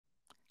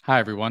Hi,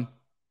 everyone.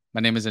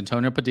 My name is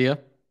Antonio Padilla,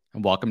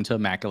 and welcome to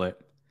Immaculate.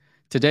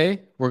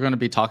 Today, we're going to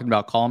be talking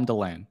about Colm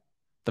Dillane,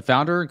 the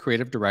founder and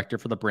creative director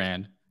for the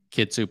brand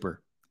KidSuper.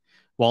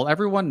 While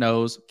everyone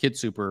knows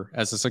KidSuper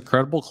as this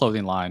incredible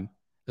clothing line,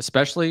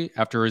 especially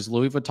after his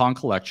Louis Vuitton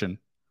collection,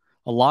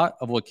 a lot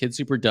of what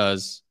KidSuper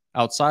does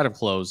outside of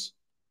clothes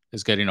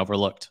is getting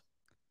overlooked.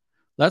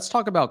 Let's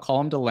talk about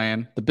Colm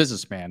Dillane, the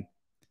businessman,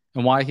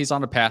 and why he's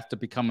on a path to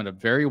becoming a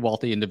very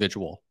wealthy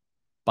individual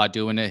by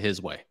doing it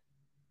his way.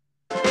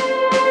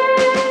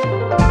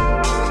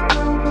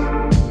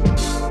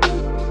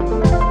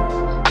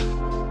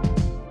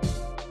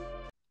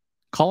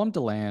 Colm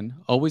Dillane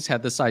always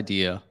had this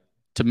idea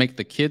to make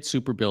the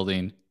KidSuper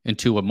building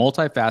into a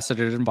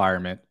multifaceted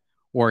environment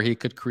where he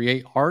could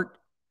create art,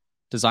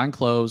 design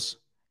clothes,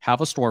 have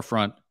a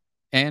storefront,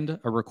 and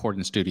a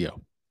recording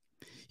studio.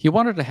 He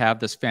wanted to have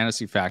this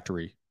fantasy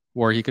factory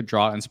where he could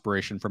draw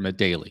inspiration from it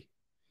daily.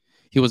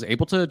 He was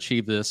able to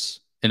achieve this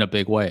in a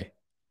big way.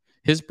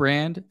 His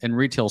brand and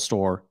retail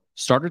store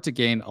started to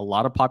gain a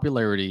lot of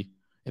popularity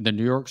in the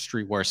New York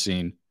streetwear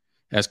scene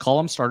as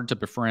Colm started to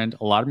befriend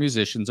a lot of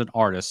musicians and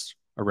artists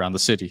around the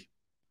city.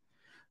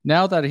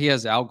 Now that he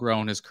has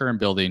outgrown his current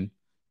building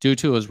due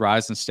to his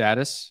rise in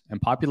status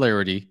and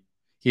popularity,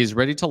 he is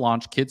ready to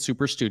launch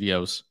KidSuper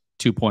Studios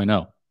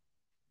 2.0.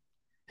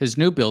 His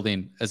new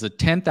building is a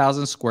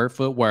 10,000 square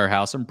foot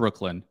warehouse in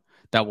Brooklyn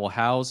that will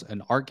house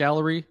an art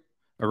gallery,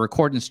 a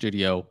recording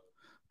studio,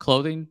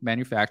 clothing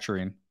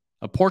manufacturing,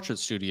 a portrait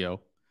studio,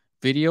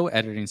 video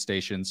editing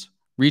stations,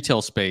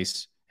 retail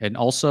space, and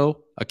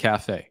also a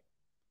cafe.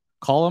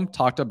 Colm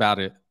talked about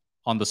it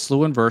on the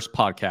Slew and Verse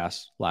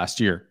podcast last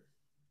year.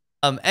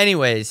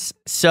 Anyways,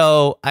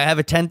 so I have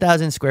a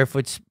 10,000 square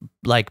foot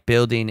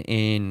building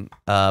in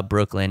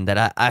Brooklyn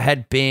that I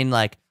had been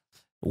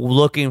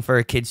looking for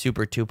a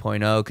KidSuper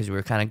 2.0 because we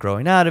were kind of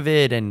growing out of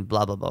it and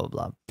blah blah blah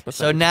blah.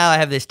 So now I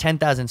have this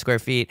 10,000 square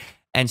feet,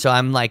 and so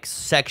I'm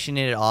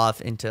sectioning it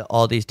off into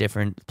all these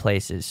different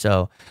places.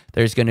 So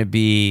there's going to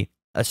be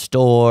a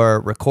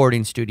store,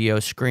 recording studio,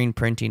 screen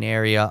printing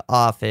area,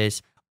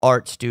 office,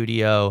 art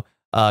studio,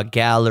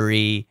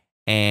 gallery,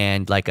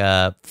 and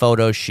a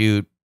photo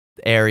shoot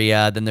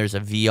area. Then there's a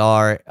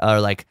VR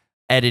or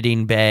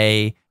editing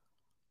bay.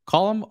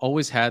 Colm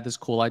always had this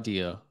cool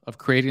idea of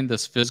creating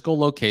this physical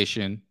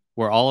location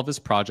where all of his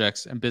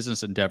projects and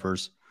business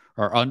endeavors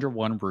are under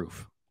one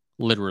roof,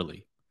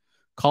 literally.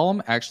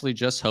 Colm actually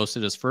just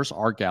hosted his first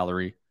art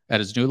gallery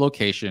at his new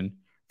location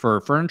for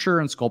furniture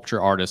and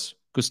sculpture artist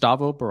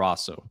Gustavo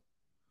Barrasso.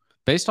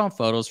 Based on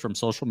photos from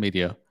social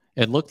media,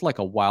 it looked like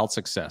a wild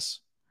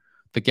success.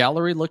 The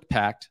gallery looked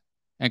packed,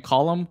 and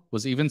Colm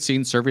was even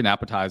seen serving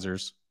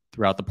appetizers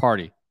throughout the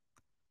party.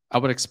 I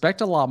would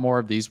expect a lot more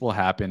of these will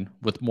happen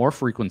with more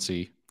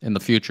frequency in the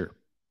future.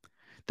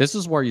 This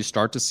is where you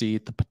start to see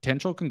the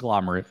potential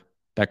conglomerate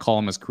that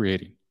Colm is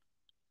creating.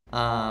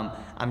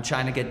 I'm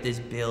trying to get this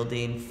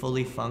building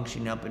fully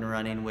functioning up and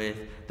running with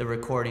the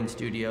recording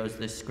studios,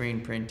 the screen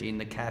printing,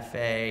 the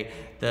cafe,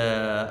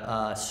 the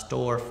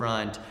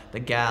storefront, the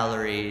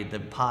gallery, the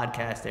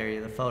podcast area,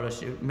 the photo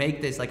shoot.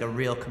 Make this a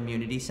real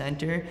community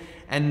center,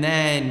 and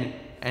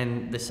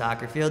the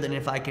soccer field. And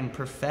if I can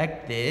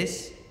perfect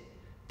this,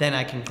 then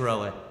I can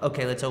grow it.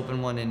 Okay, let's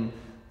open one in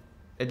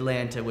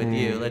Atlanta with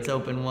you. Let's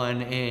open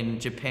one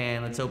in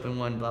Japan. Let's open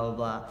one blah blah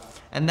blah.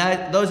 And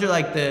those are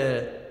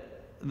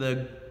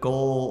the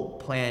goal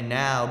plan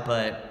now,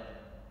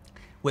 but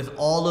with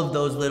all of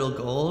those little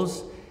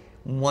goals,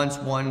 once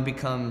one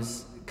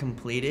becomes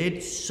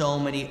completed, so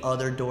many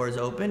other doors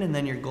open, and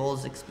then your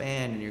goals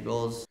expand and your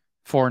goals.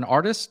 For an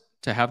artist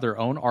to have their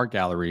own art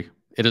gallery,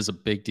 it is a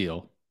big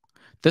deal.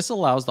 This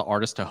allows the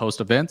artist to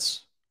host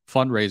events,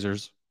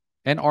 fundraisers,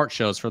 and art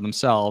shows for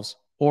themselves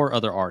or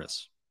other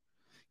artists.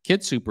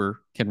 KidSuper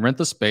can rent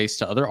the space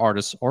to other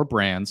artists or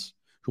brands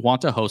who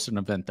want to host an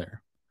event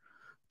there.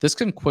 This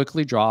can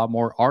quickly draw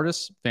more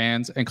artists,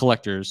 fans, and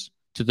collectors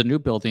to the new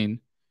building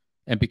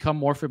and become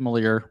more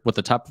familiar with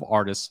the type of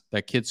artists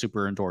that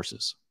KidSuper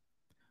endorses.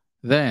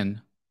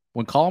 Then,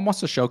 when Colm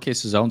wants to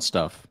showcase his own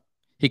stuff,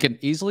 he can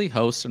easily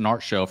host an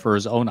art show for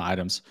his own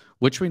items,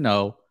 which we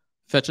know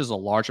fetches a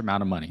large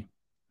amount of money.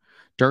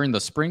 During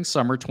the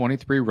Spring-Summer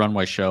 23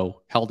 runway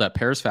show held at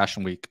Paris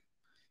Fashion Week,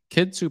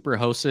 KidSuper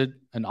hosted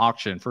an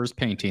auction for his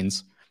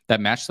paintings that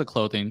matched the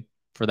clothing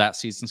for that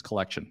season's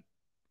collection.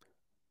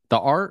 The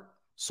art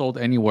sold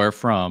anywhere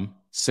from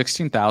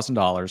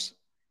 $16,000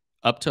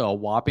 up to a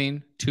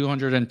whopping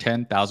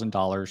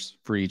 $210,000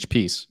 for each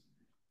piece.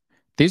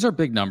 These are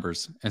big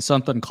numbers and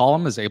something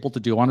Colm is able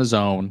to do on his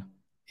own,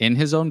 in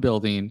his own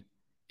building,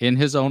 in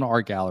his own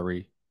art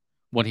gallery,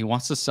 when he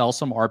wants to sell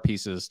some art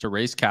pieces to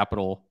raise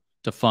capital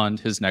to fund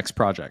his next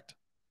project.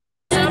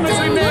 How much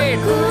we made?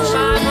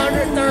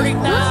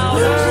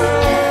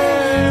 $530,000.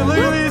 Hey, look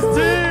at these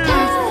tears.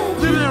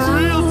 Look at the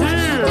real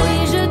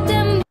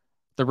tears.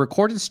 The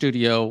recording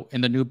studio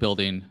in the new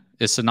building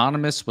is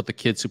synonymous with the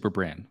KidSuper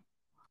brand.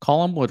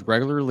 Colm would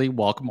regularly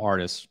welcome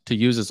artists to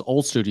use his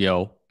old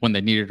studio when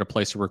they needed a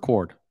place to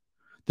record.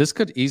 This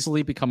could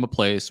easily become a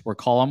place where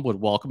Colm would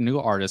welcome new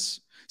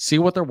artists see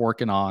what they're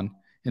working on,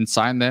 and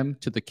sign them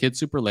to the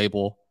KidSuper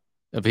label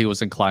if he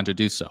was inclined to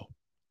do so.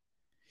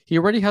 He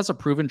already has a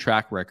proven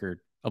track record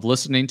of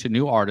listening to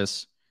new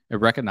artists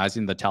and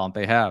recognizing the talent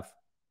they have.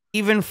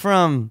 Even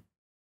from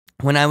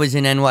when I was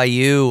in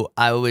NYU,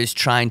 I was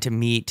trying to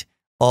meet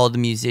all the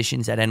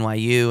musicians at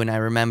NYU, and I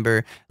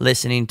remember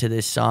listening to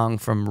this song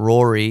from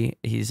Rory.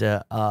 He's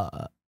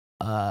a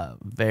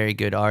very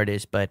good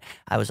artist, but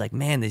I was like,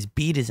 man, this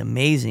beat is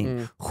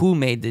amazing. Who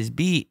made this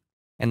beat?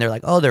 And they're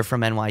like, oh, they're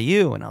from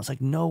NYU. And I was like,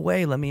 no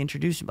way, let me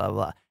introduce you, blah, blah,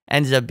 blah.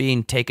 Ended up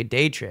being Take a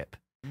Day Trip.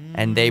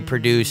 And they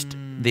produced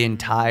the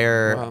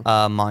entire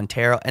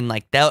Montero. And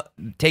like that,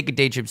 Take a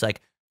Day Trip's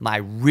like my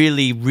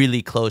really,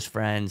 really close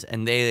friends.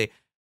 And they've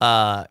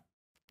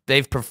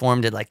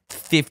performed at like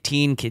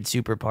 15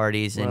 KidSuper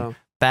parties. And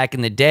back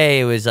in the day,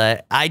 it was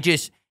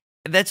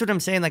that's what I'm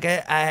saying. Like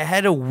I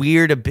had a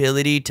weird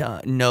ability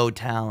to know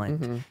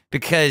talent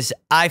because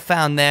I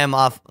found them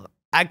off.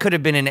 I should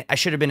have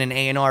been an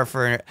A&R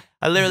for.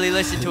 I literally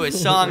listened to a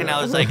song and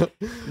I was like,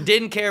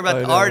 didn't care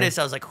about the artist.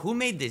 I was like, who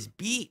made this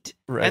beat?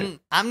 Right. And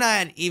I'm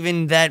not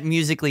even that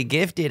musically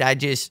gifted. I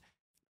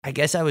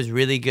guess I was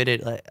really good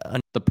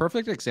at. The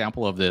perfect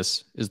example of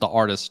this is the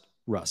artist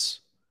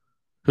Russ,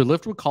 who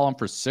lived with Colm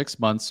for 6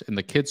 months in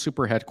the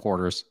KidSuper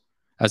headquarters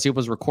as he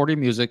was recording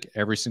music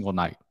every single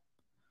night.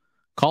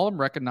 Colm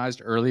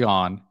recognized early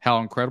on how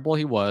incredible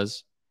he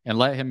was and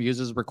let him use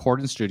his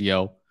recording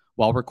studio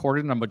while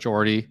recording a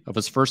majority of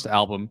his first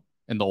album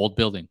in the old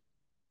building.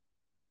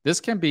 This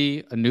can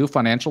be a new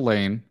financial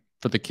lane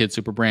for the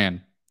KidSuper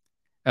brand,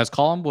 as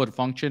Colm would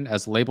function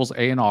as the label's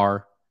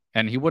A&R,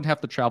 and he wouldn't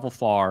have to travel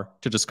far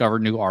to discover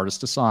new artists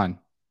to sign.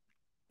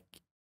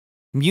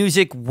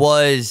 Music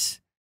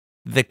was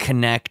the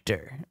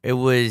connector.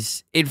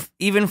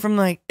 Even from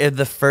like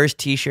the first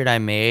t-shirt I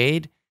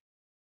made,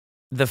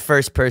 the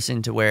first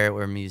person to wear it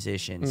were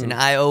musicians. And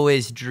I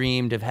always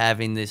dreamed of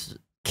having this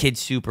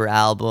KidSuper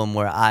album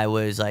where I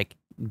was like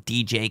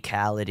DJ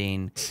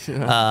Khaleding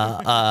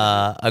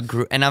a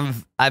group, and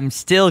I'm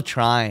still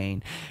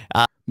trying.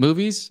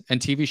 Movies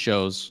and TV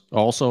shows are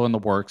also in the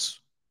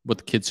works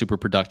with KidSuper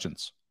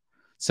Productions.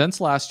 Since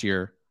last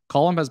year,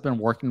 Colm has been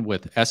working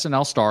with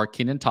SNL star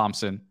Kenan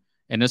Thompson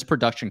and his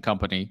production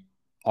company,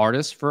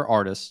 Artists for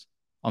Artists,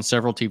 on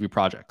several TV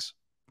projects.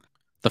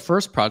 The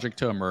first project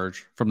to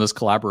emerge from this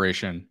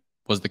collaboration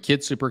was the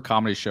KidSuper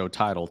comedy show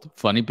titled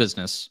Funny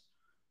Business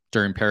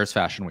during Paris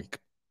Fashion Week.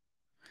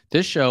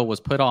 This show was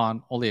put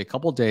on only a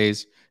couple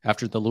days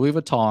after the Louis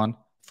Vuitton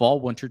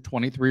Fall/Winter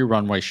 23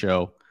 runway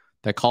show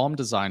that Colm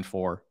designed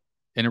for,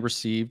 and it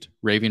received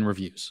raving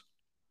reviews.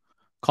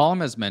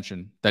 Colm has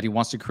mentioned that he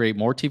wants to create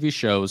more TV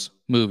shows,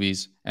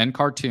 movies, and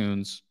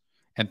cartoons,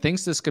 and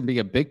thinks this can be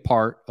a big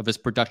part of his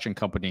production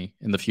company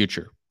in the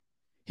future.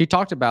 He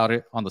talked about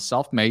it on the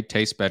Self-Made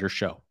Taste Better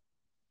show.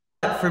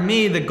 For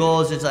me, the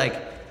goals is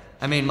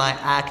my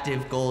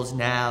active goals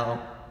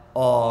now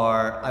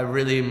are, I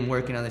really am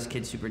working on this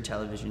KidSuper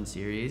television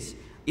series.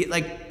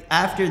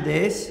 After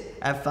this,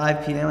 at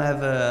 5 p.m., I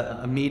have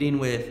a meeting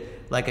with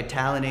like a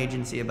talent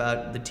agency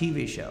about the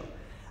TV show.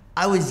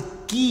 I was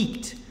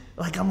geeked.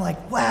 I'm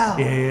like, wow.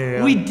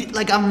 Yeah.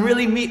 I'm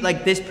really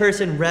this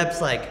person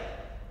reps like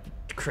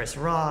Chris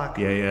Rock.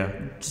 Yeah.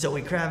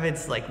 Zoe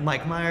Kravitz, like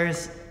Mike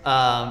Myers.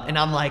 And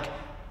I'm like,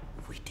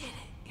 we did it.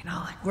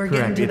 We're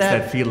getting to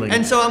that feeling.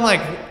 And so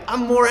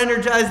I'm more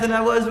energized than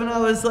I was when I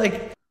was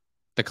like.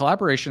 The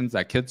collaborations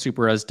that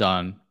KidSuper has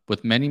done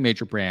with many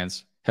major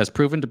brands has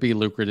proven to be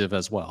lucrative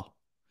as well.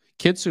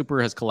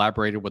 KidSuper has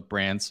collaborated with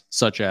brands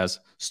such as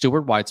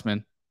Stuart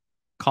Weitzman,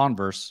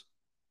 Converse,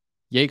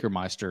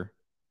 Jägermeister,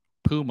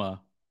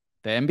 Puma,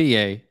 the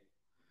NBA,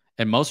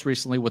 and most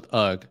recently with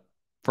UGG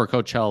for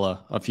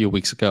Coachella a few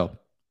weeks ago.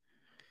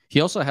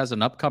 He also has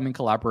an upcoming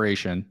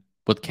collaboration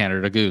with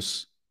Canada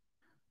Goose.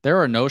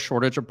 There are no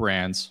shortage of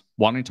brands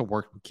wanting to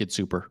work with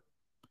KidSuper.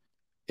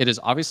 It is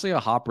obviously a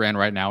hot brand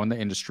right now in the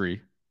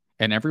industry,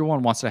 and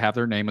everyone wants to have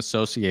their name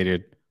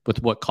associated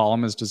with what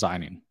Colm is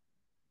designing.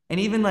 And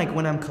even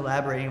when I'm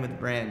collaborating with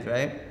brands,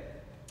 right?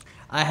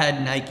 I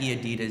had Nike,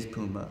 Adidas,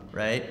 Puma,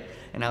 right?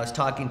 And I was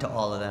talking to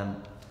all of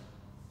them.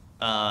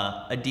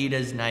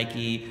 Adidas,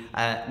 Nike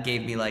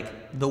gave me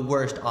the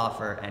worst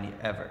offer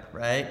ever,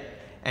 right?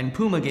 And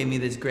Puma gave me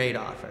this great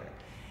offer.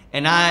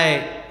 And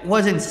I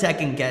wasn't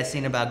second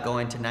guessing about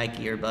going to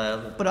Nike or blah,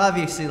 blah, but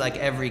obviously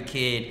every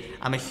kid,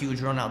 I'm a huge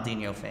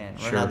Ronaldinho fan.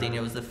 Sure.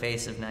 Ronaldinho was the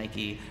face of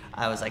Nike.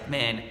 I was like,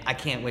 man, I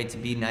can't wait to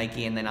be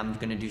Nike, and then I'm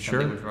gonna do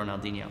something with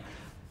Ronaldinho.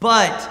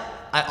 But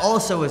I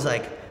also was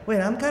like,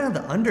 wait, I'm kind of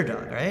the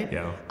underdog, right?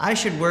 Yeah. I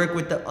should work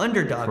with the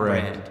underdog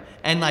brand.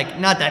 And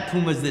not that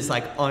Puma's this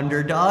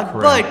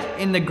underdog, but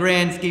in the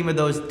grand scheme of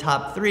those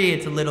top three,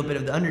 it's a little bit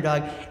of the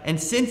underdog. And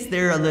since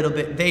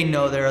they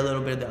know they're a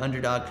little bit of the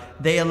underdog,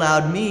 they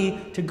allowed me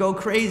to go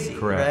crazy,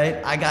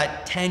 right? I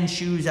got 10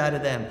 shoes out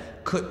of them,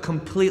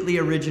 completely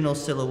original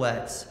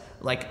silhouettes.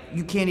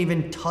 You can't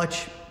even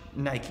touch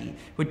Nike.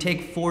 It would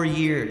take 4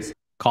 years.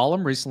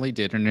 Colm recently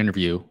did an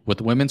interview with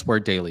Women's Wear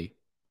Daily,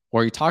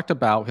 where he talked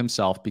about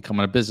himself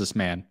becoming a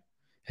businessman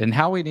and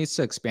how he needs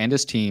to expand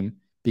his team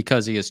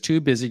because he is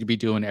too busy to be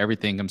doing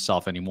everything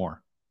himself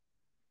anymore.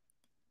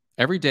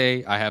 Every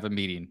day I have a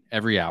meeting,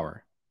 every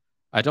hour.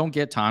 I don't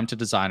get time to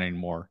design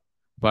anymore,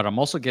 but I'm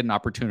also getting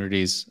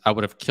opportunities I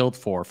would have killed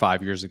for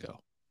 5 years ago.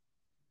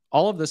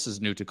 All of this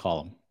is new to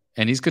Colm,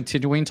 and he's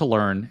continuing to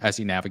learn as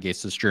he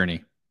navigates this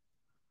journey.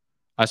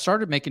 I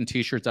started making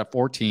t-shirts at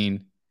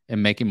 14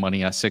 and making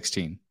money at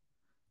 16,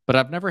 but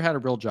I've never had a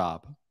real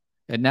job,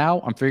 and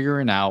now I'm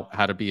figuring out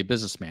how to be a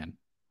businessman.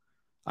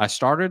 I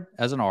started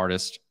as an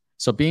artist,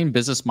 so being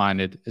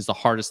business-minded is the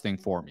hardest thing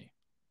for me.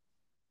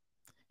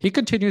 He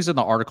continues in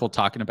the article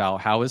talking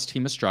about how his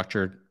team is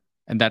structured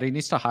and that he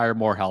needs to hire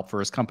more help for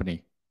his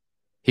company.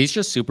 He's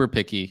just super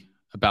picky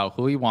about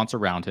who he wants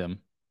around him,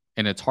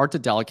 and it's hard to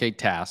delegate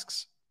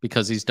tasks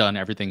because he's done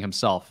everything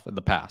himself in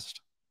the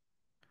past.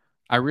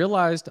 I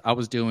realized I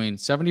was doing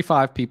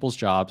 75 people's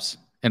jobs,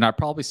 and I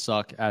probably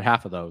suck at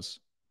half of those.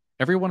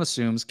 Everyone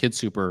assumes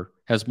KidSuper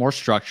has more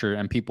structure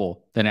and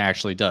people than it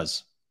actually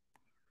does.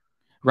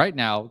 Right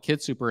now,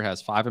 KidSuper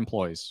has 5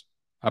 employees: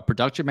 a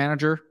production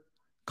manager,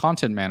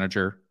 content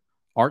manager,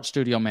 art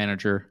studio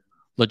manager,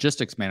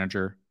 logistics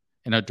manager,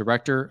 and a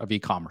director of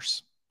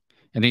e-commerce.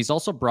 And he's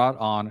also brought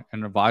on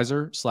an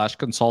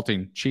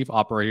advisor/consulting chief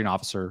operating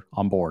officer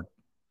on board.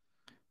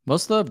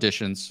 Most of the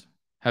additions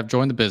have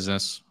joined the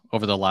business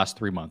over the last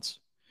 3 months,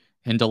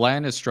 and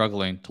Dillane is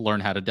struggling to learn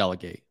how to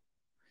delegate.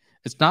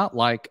 It's not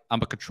like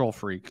I'm a control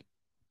freak,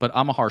 but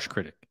I'm a harsh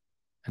critic,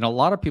 and a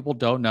lot of people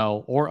don't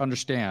know or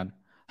understand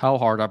how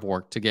hard I've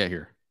worked to get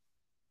here.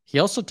 He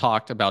also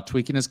talked about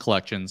tweaking his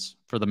collections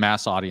for the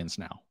mass audience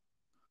now.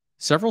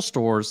 Several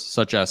stores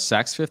such as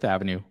Saks Fifth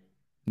Avenue,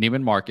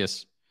 Neiman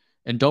Marcus,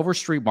 and Dover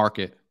Street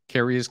Market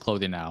carry his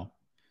clothing now,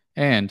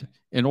 and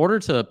in order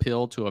to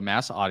appeal to a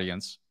mass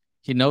audience,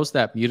 he knows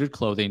that muted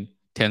clothing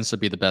tends to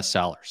be the best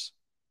sellers.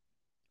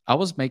 I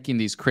was making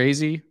these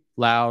crazy,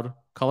 loud,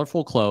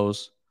 colorful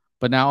clothes,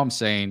 but now I'm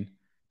saying,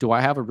 do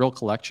I have a real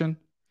collection?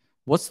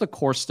 What's the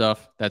core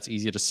stuff that's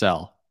easy to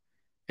sell?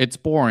 It's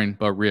boring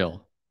but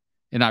real,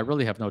 and I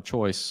really have no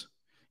choice.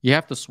 You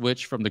have to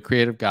switch from the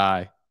creative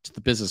guy to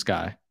the business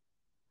guy.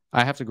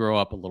 I have to grow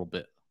up a little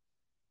bit.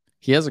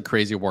 He has a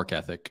crazy work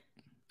ethic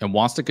and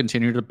wants to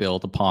continue to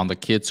build upon the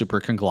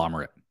KidSuper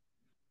conglomerate.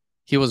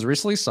 He was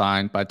recently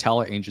signed by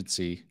talent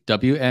agency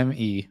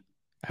WME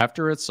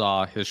after it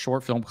saw his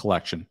short film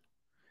collection,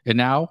 and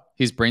now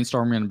he's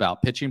brainstorming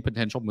about pitching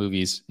potential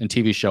movies and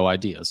TV show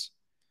ideas.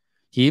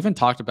 He even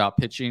talked about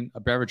pitching a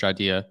beverage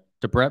idea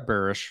to Brett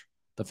Barish,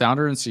 the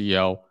founder and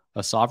CEO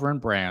of Sovereign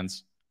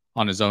Brands,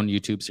 on his own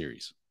YouTube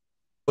series.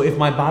 If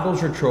my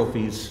bottles are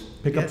trophies,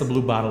 pick up the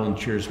blue bottle and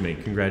cheers me.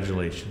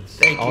 Congratulations.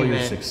 Thank you, All your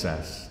man.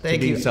 success.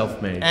 Thank being you.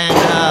 self-made.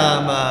 And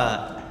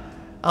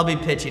I'll be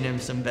pitching him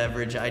some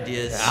beverage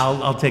ideas.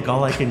 I'll take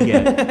all I can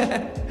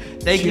get.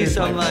 Thank you Cheers,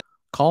 so my much.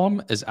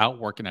 Colm is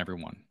outworking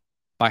everyone.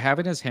 By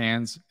having his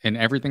hands in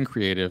everything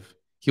creative,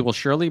 he will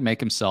surely make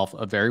himself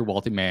a very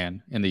wealthy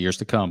man in the years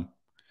to come.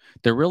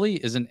 There really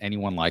isn't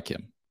anyone like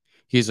him.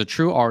 He is a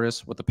true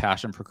artist with a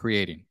passion for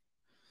creating.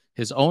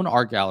 His own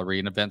art gallery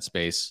and event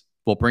space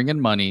will bring in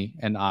money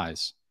and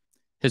eyes.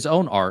 His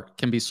own art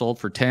can be sold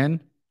for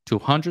 10 to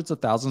hundreds of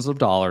thousands of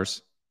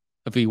dollars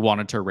if he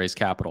wanted to raise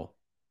capital.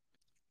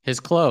 His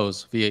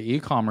clothes via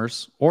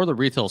e-commerce or the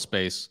retail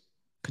space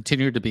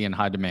continue to be in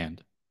high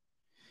demand.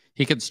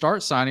 He can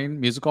start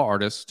signing musical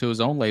artists to his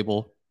own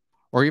label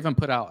or even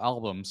put out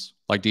albums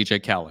like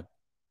DJ Khaled.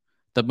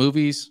 The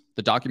movies,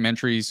 the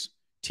documentaries,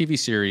 TV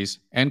series,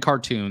 and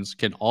cartoons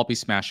can all be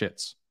smash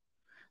hits.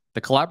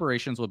 The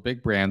collaborations with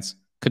big brands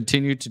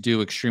continue to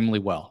do extremely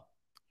well.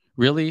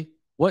 Really,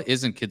 what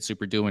isn't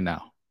KidSuper doing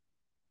now?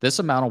 This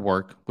amount of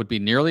work would be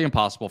nearly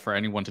impossible for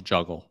anyone to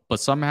juggle, but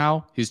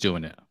somehow he's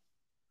doing it.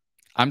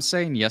 I'm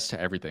saying yes to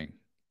everything.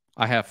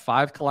 I have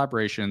 5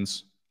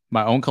 collaborations,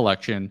 my own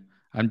collection.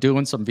 I'm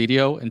doing some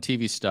video and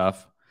TV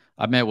stuff.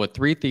 I met with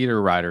 3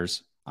 theater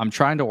writers. I'm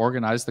trying to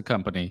organize the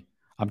company.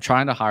 I'm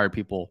trying to hire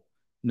people.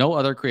 No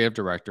other creative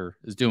director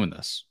is doing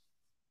this.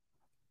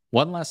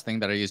 One last thing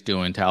that he is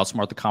doing to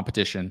outsmart the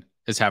competition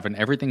is having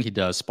everything he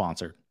does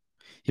sponsored.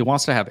 He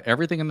wants to have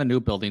everything in the new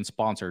building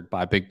sponsored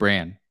by a big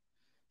brand.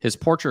 His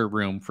portrait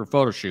room for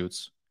photo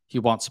shoots, he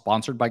wants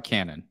sponsored by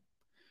Canon.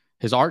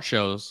 His art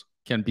shows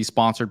can be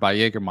sponsored by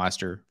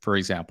Jägermeister, for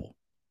example.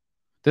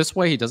 This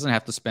way, he doesn't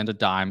have to spend a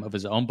dime of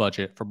his own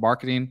budget for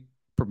marketing,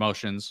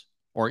 promotions,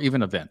 or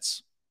even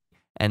events.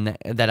 And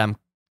that I'm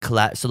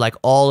so like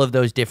all of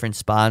those different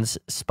spots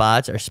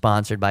are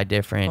sponsored by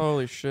different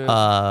Holy shit.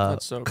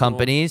 That's so cool.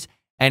 companies.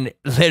 And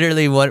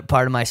literally what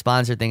part of my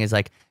sponsor thing is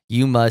like,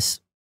 you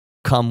must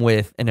come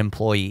with an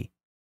employee.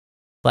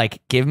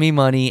 Like, give me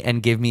money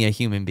and give me a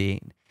human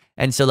being.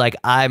 And so like,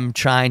 I'm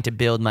trying to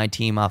build my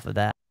team off of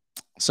that.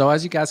 So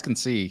as you guys can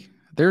see,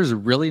 there's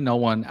really no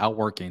one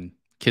outworking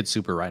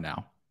KidSuper right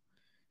now.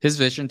 His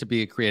vision to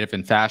be a creative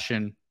in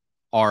fashion,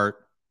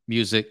 art,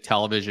 music,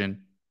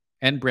 television,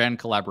 and brand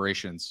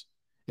collaborations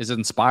is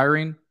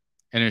inspiring,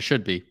 and it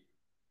should be.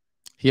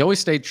 He always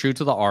stayed true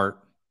to the art,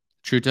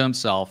 true to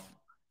himself,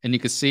 and you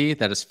can see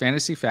that his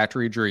fantasy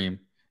factory dream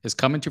is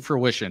coming to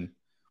fruition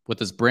with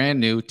his brand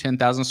new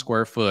 10,000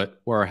 square foot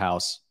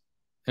warehouse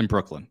in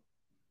Brooklyn.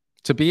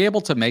 To be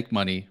able to make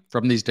money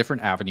from these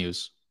different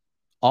avenues,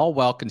 all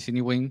while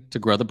continuing to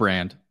grow the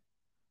brand,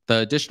 the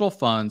additional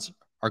funds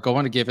are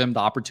going to give him the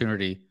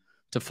opportunity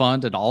to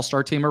fund an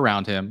all-star team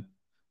around him,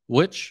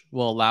 which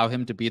will allow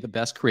him to be the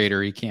best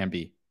creator he can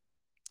be.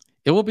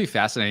 It will be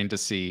fascinating to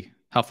see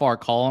how far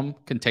Colm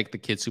can take the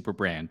KidSuper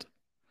brand.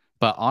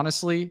 But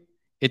honestly,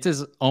 it's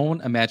his own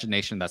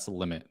imagination that's the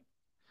limit.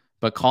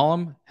 But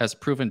Colm has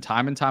proven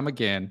time and time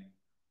again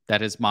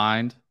that his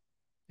mind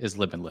is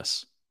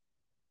limitless.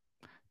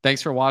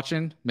 Thanks for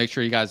watching. Make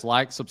sure you guys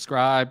like,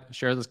 subscribe,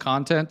 share this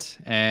content,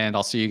 and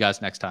I'll see you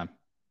guys next time.